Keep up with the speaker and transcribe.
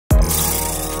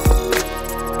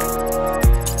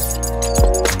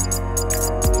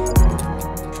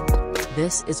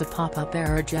This is a pop-up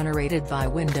error generated by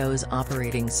Windows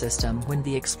operating system when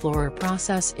the Explorer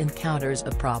process encounters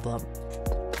a problem.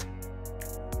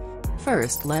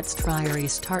 First, let's try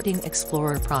restarting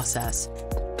Explorer process.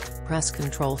 Press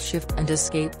Ctrl Shift and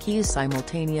Escape keys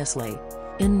simultaneously.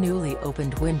 In newly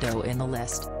opened window in the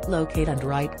list, locate and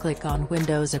right-click on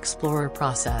Windows Explorer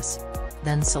process.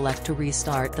 Then select to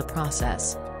restart the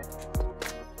process.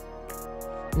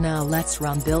 Now let's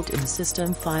run built-in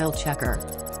system file checker.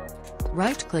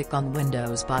 Right-click on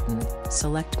Windows button,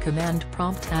 select Command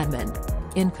Prompt Admin.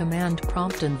 In Command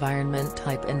Prompt environment,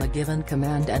 type in the given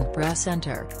command and press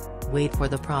Enter. Wait for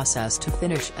the process to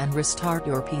finish and restart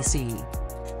your PC.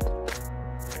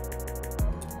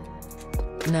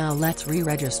 Now let's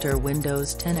re-register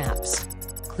Windows 10 apps.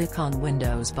 Click on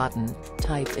Windows button,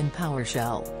 type in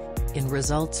PowerShell. In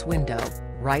Results window,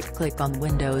 right-click on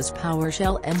Windows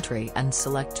PowerShell entry and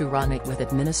select to run it with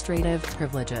administrative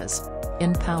privileges.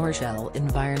 In PowerShell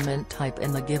environment, type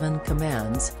in the given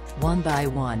commands, one by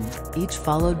one, each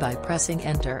followed by pressing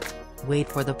Enter. Wait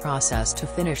for the process to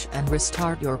finish and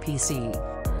restart your PC.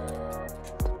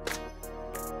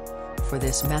 For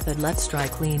this method, let's try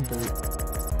Clean Boot.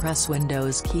 Press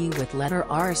Windows key with letter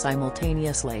R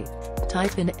simultaneously.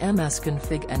 Type in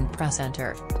msconfig and press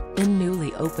Enter. In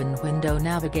newly opened window,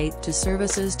 navigate to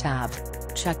Services tab.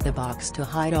 Check the box to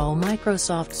hide all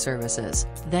Microsoft services,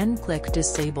 then click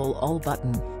Disable All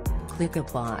button. Click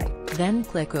Apply, then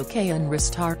click OK and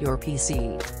restart your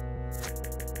PC.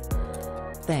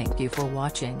 Thank you for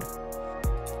watching.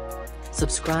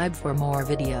 Subscribe for more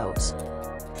videos.